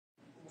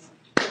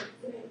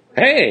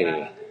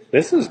Hey,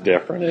 this is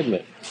different, isn't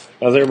it?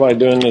 How's everybody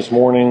doing this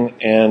morning?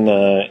 And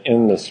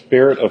in the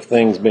spirit of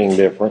things being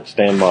different,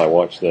 stand by,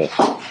 watch this.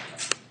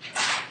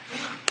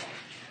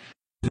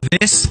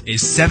 This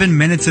is 7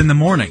 Minutes in the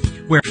Morning,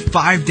 where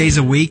 5 days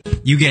a week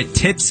you get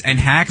tips and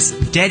hacks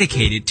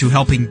dedicated to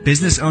helping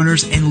business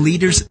owners and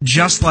leaders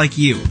just like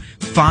you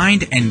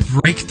find and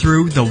break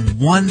through the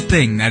one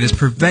thing that is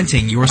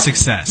preventing your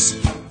success.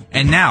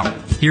 And now,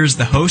 here's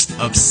the host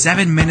of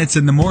 7 Minutes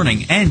in the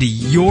Morning and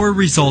your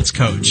results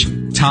coach,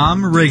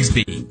 Thom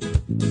Rigsby.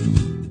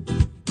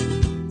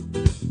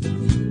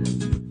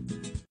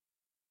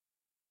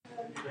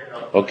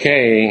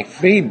 Okay,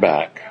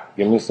 feedback.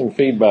 Give me some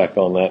feedback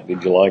on that.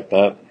 Did you like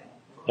that?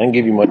 I didn't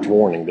give you much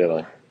warning, did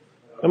I?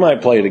 I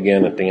might play it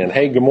again at the end.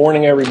 Hey, good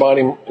morning,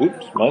 everybody.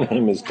 My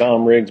name is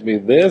Thom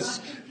Rigsby.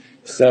 This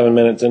 7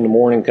 Minutes in the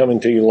Morning,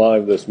 coming to you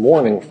live this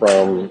morning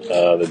from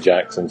the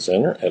Jackson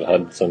Center at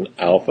Hudson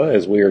Alpha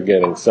as we are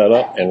getting set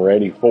up and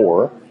ready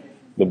for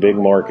the big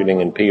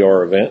marketing and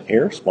PR event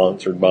here,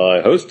 hosted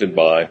by,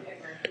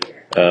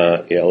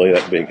 look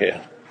at that big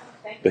head,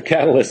 the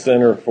Catalyst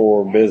Center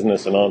for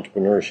Business and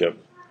Entrepreneurship.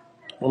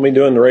 We'll be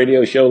doing the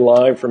radio show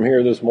live from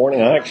here this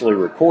morning. I actually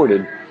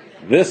recorded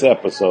this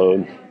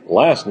episode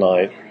last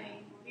night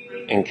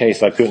in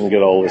case I couldn't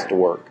get all this to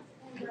work.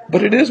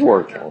 But it is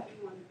working.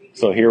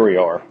 So here we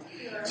are.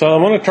 So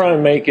I'm going to try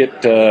and make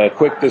it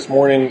quick this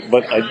morning,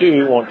 but I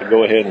do want to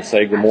go ahead and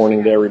say good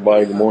morning to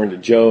everybody. Good morning to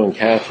Joe and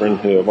Catherine,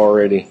 who have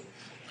already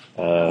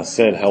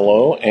said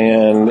hello.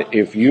 And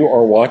if you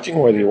are watching,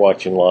 whether you're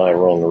watching live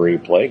or on the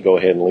replay, go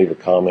ahead and leave a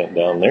comment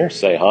down there.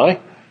 Say hi.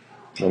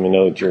 Let me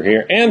know that you're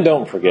here. And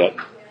don't forget,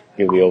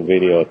 give the old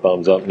video a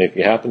thumbs up. And if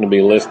you happen to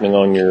be listening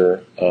on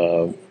your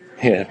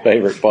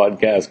favorite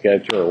podcast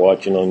catcher or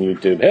watching on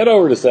YouTube, head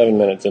over to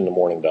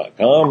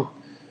 7minutesinthemorning.com.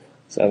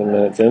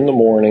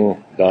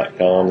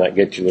 7minutesinthemorning.com. That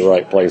gets you the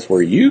right place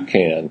where you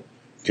can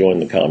join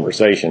the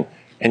conversation.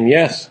 And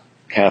yes,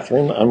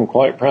 Catherine, I'm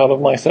quite proud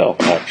of myself,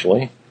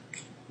 actually.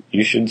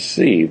 You should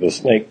see the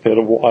snake pit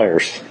of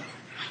wires.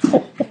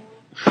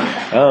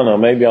 I don't know,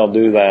 maybe I'll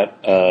do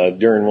that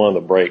during one of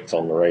the breaks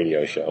on the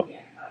radio show.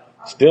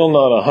 Still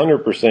not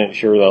 100%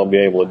 sure that I'll be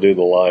able to do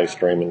the live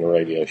stream in the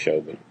radio show,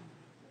 but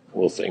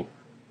we'll see.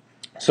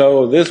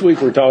 So this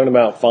week we're talking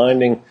about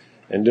finding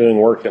and doing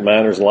work that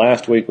matters.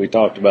 Last week we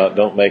talked about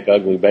don't make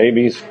ugly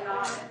babies.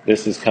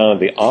 This is kind of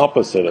the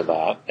opposite of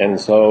that.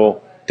 And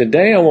so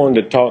today I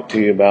wanted to talk to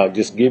you about,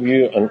 just give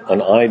you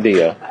an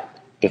idea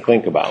to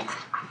think about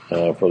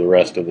for the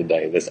rest of the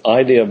day. This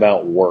idea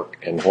about work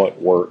and what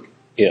work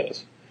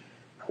is.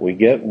 We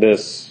get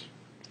this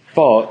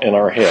thought in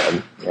our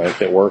head, right,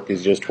 that work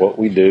is just what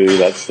we do.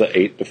 That's the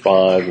 8 to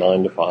 5,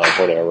 9 to 5,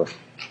 whatever.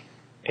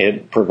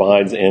 It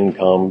provides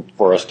income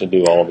for us to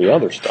do all the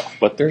other stuff.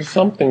 But there's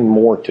something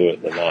more to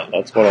it than that.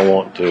 That's what I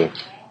want to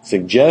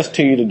suggest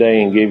to you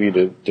today and give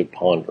you to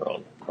ponder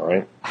on. All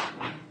right?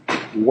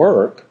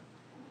 Work,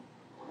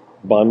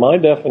 by my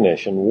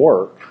definition,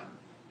 work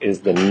is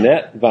the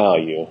net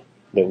value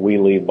that we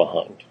leave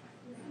behind.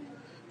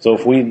 So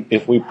if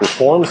we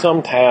perform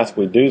some task,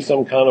 we do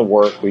some kind of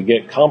work, we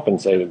get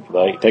compensated for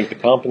that. You take the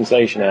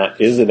compensation out,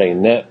 is it a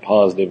net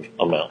positive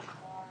amount?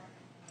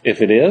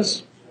 If it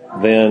is,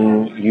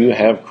 then you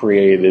have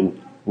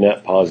created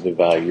net positive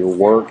value. Your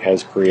work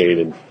has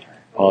created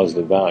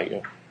positive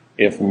value.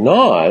 If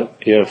not,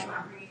 if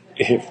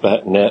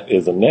that net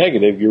is a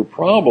negative, you're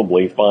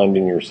probably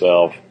finding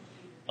yourself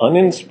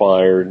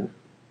uninspired,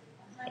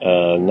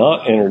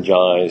 not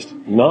energized,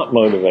 not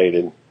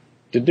motivated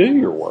to do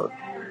your work.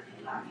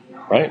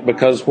 Right?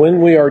 Because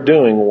when we are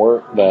doing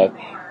work that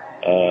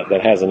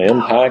has an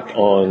impact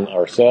on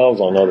ourselves,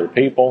 on other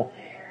people,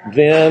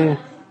 then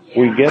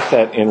we get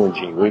that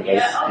energy.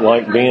 It's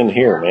like being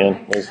here,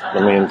 man.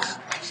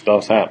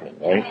 Stuff's happening,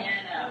 right?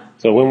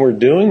 So when we're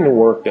doing the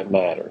work that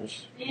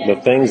matters, the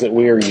things that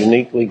we are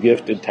uniquely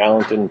gifted,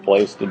 talented, and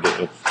placed to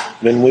do,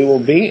 then we will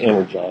be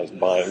energized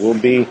by it. We'll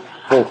be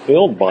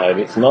fulfilled by it.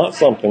 It's not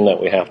something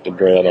that we have to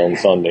dread on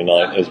Sunday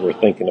night as we're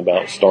thinking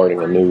about starting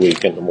a new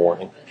week in the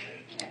morning.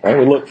 Right?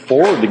 We look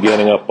forward to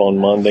getting up on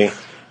Monday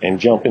and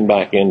jumping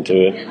back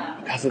into it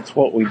because it's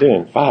what we do.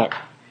 In fact,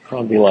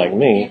 probably like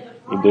me,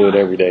 you do it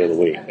every day of the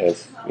week.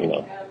 It's,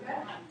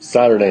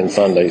 Saturday and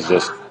Sunday is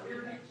just,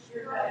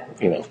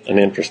 an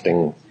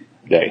interesting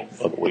day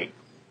of the week.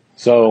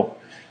 So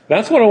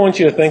that's what I want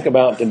you to think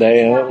about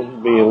today. And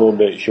it'll be a little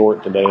bit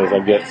short today as I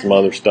get some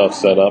other stuff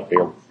set up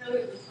here.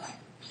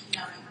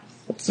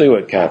 Let's see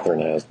what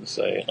Catherine has to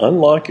say.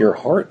 Unlock your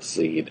heart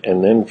seed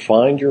and then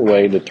find your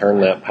way to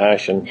turn that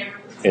passion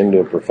into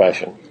a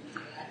profession.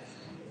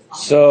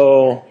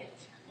 So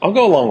I'll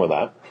go along with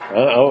that.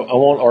 I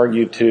won't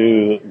argue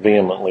too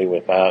vehemently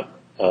with that.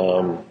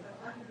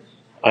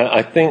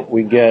 I think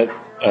we get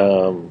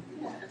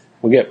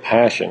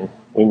passion.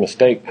 We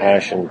mistake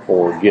passion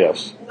for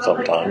gifts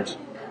sometimes.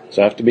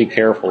 So I have to be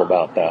careful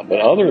about that.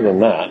 But other than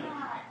that,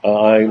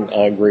 I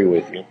agree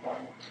with you.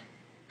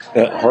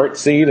 That heart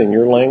seed in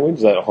your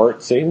language, that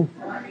heart seed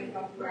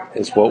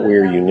is what we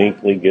are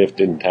uniquely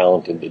gifted and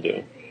talented to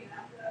do.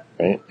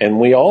 Right? And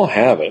we all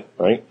have it,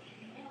 right?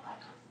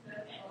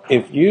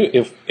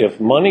 If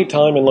money,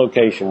 time, and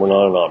location were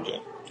not an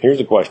object, here's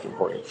a question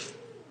for you.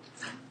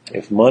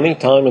 If money,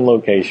 time, and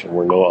location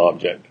were no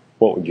object,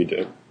 what would you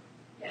do?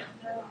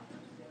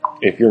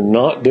 If you're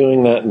not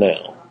doing that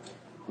now,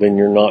 then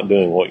you're not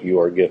doing what you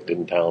are gifted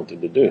and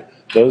talented to do.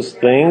 Those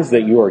things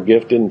that you are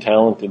gifted and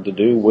talented to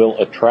do will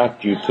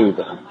attract you to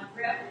them.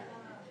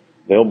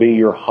 They'll be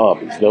your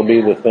hobbies. They'll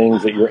be the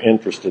things that you're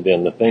interested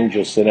in, the things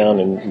you'll sit down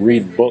and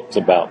read books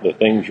about, the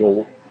things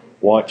you'll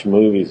watch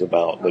movies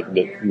about, that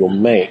you'll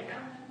make.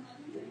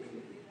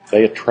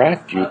 They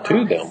attract you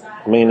to them.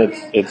 I mean,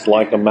 it's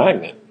like a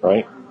magnet,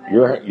 right?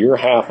 You're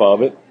half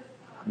of it.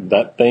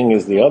 That thing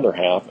is the other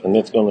half, and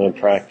it's going to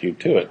attract you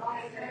to it.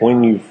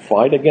 When you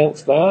fight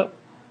against that,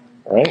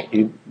 right?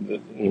 You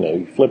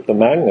flip the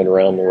magnet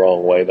around the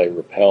wrong way, they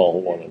repel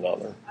one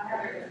another.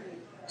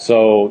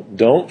 So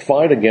don't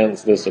fight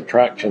against this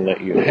attraction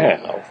that you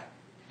have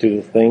to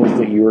the things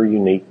that you are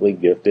uniquely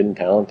gifted and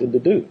talented to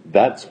do.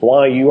 That's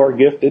why you are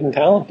gifted and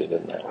talented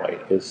in that way,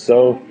 is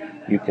so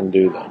you can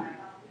do them.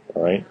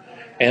 All right?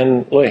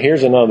 And look,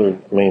 here's another,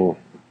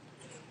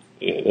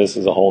 this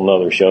is a whole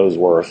nother show's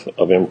worth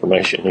of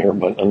information here,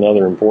 but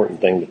another important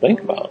thing to think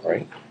about,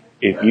 right?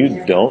 If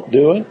you don't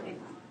do it,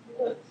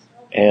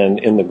 and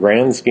in the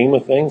grand scheme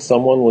of things,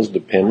 someone was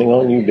depending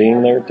on you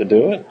being there to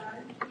do it,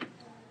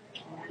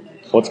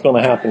 what's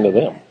going to happen to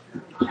them?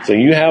 So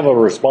you have a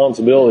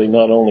responsibility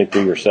not only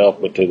to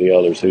yourself, but to the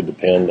others who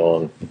depend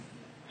on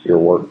your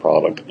work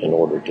product in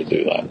order to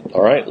do that.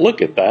 All right,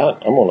 look at that.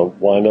 I'm going to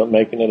wind up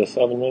making it a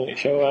 7-minute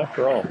show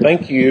after all.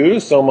 Thank you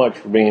so much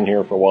for being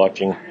here, for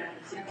watching,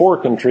 for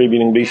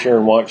contributing. Be sure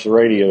and watch the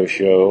radio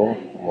show.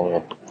 I'm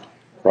going to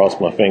cross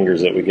my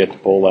fingers that we get to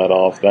pull that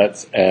off.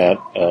 That's at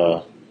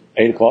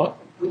 8 o'clock.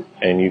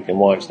 And you can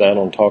watch that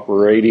on Talk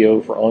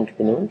Radio for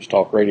Entrepreneurs.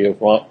 Talk Radio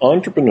for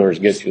Entrepreneurs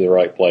gets you the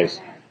right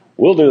place.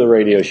 We'll do the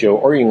radio show,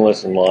 or you can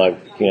listen live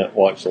if you can't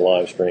watch the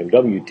live stream,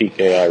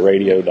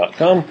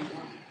 WTKIRadio.com.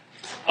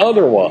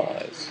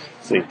 Otherwise,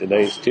 see,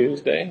 today's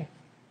Tuesday.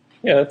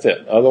 Yeah, that's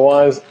it.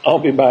 Otherwise, I'll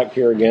be back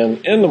here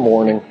again in the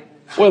morning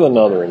with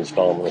another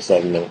installment of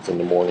 7 Minutes in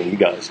the Morning. You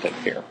guys take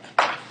care.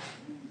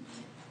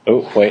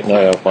 Oh, wait, now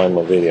I gotta find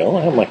my video. I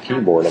don't have my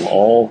keyboard. I'm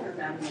all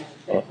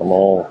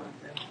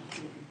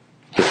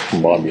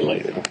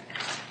discombobulated.